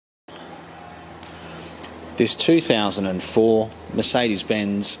This 2004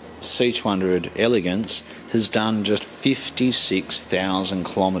 Mercedes-Benz C200 Elegance has done just 56,000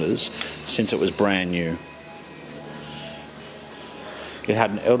 kilometres since it was brand new. It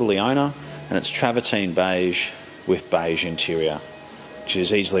had an elderly owner and it's travertine beige with beige interior, which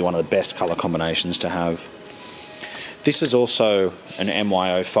is easily one of the best colour combinations to have. This is also an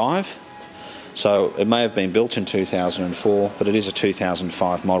MY05, so it may have been built in 2004, but it is a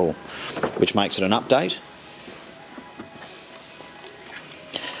 2005 model, which makes it an update.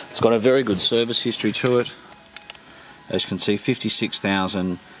 It's got a very good service history to it. As you can see,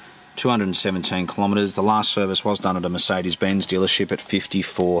 56,217 kilometres. The last service was done at a Mercedes-Benz dealership at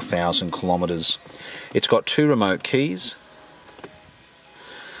 54,000 kilometres. It's got 2 remote keys.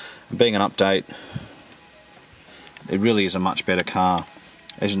 Being an update, it really is a much better car.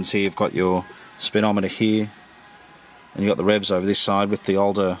 As you can see, you've got your speedometer here, and you've got the revs over this side. With the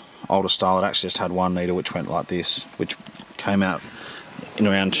older style, it actually just had 1 metre, which went like this, which came out in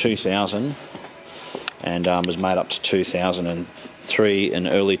around 2000 and was made up to 2003 and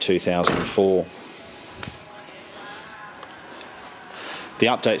early 2004. The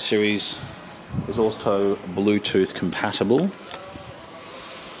update series is also Bluetooth compatible.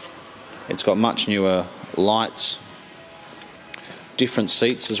 It's got much newer lights, different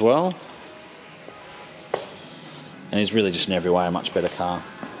seats as well, and is really just in every way a much better car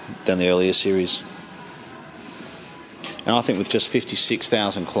than the earlier series. And I think with just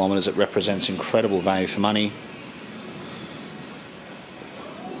 56,000 kilometres it represents incredible value for money.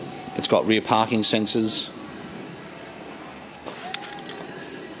 It's got rear parking sensors.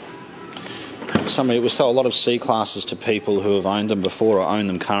 We sell a lot of C classes to people who have owned them before or own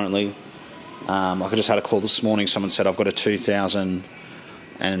them currently. I just had a call this morning. Someone said, I've got a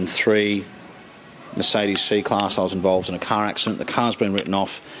 2003 Mercedes C-Class. I was involved in a car accident. The car's been written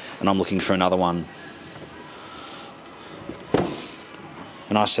off and I'm looking for another one.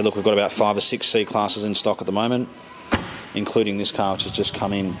 And I said, look, we've got about 5 or 6 C-Classes in stock at the moment, including this car which has just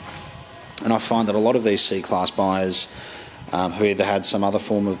come in. And I find that a lot of these C-Class buyers who either had some other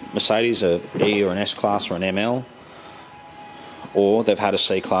form of Mercedes, a E or an S-Class or an ML, or they've had a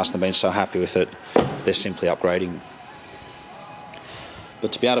C-Class and they've been so happy with it, they're simply upgrading.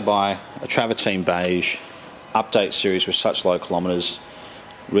 But to be able to buy a travertine beige update series with such low kilometres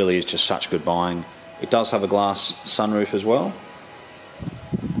really is just such good buying. It does have a glass sunroof as well.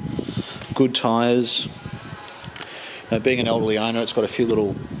 Good tyres. Being an elderly owner, it's got a few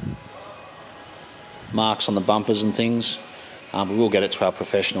little marks on the bumpers and things. We will get it to our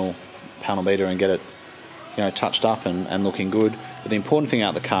professional panel beater and get it, touched up and looking good. But the important thing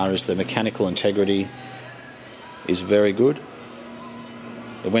about the car is the mechanical integrity is very good.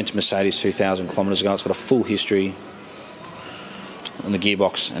 It went to Mercedes 2,000 kilometres ago. It's got a full history, and the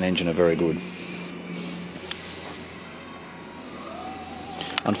gearbox and engine are very good.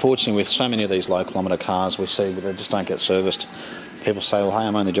 Unfortunately, with so many of these low kilometre cars, we see they just don't get serviced. People say, well, hey,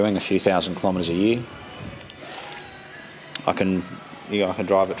 I'm only doing a few thousand kilometres a year. I can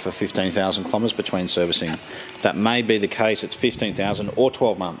drive it for 15,000 kilometres between servicing. That may be the case. It's 15,000 or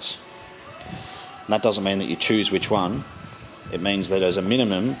 12 months. And that doesn't mean that you choose which one. It means that as a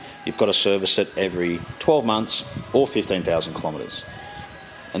minimum, you've got to service it every 12 months or 15,000 kilometres.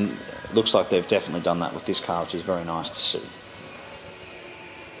 And it looks like they've definitely done that with this car, which is very nice to see.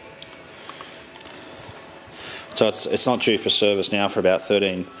 So it's not due for service now for about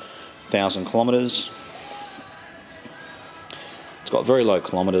 13,000 kilometres. It's got very low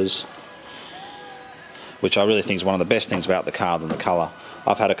kilometres, which I really think is one of the best things about the car than the colour.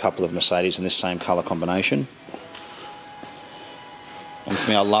 I've had a couple of Mercedes in this same colour combination. And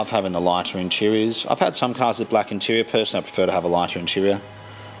for me, I love having the lighter interiors. I've had some cars with black interior. Personally, I prefer to have a lighter interior.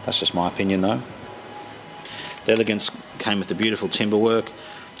 That's just my opinion, though. The Elegance came with the beautiful timber work.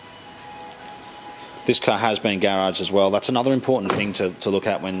 This car has been garaged as well. That's another important thing to look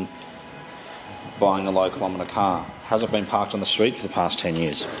at when buying a low kilometre car. Has it been parked on the street for the past 10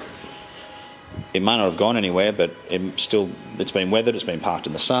 years? It may not have gone anywhere, but it's been weathered, it's been parked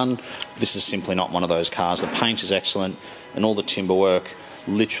in the sun. This is simply not one of those cars. The paint is excellent and all the timber work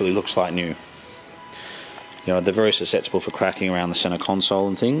literally looks like new. They're very susceptible for cracking around the centre console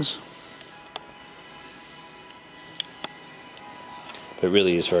and things. But it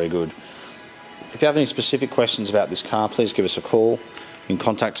really is very good. If you have any specific questions about this car, please give us a call. You can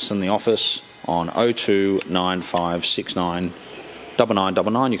contact us in the office on 029569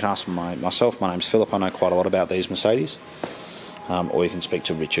 9999. You can ask myself. My name's Philip. I know quite a lot about these Mercedes. Or you can speak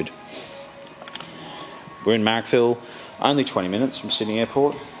to Richard. We're in Marrickville, only 20 minutes from Sydney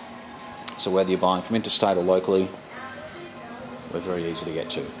Airport. So whether you're buying from interstate or locally, we're very easy to get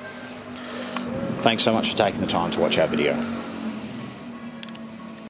to. Thanks so much for taking the time to watch our video.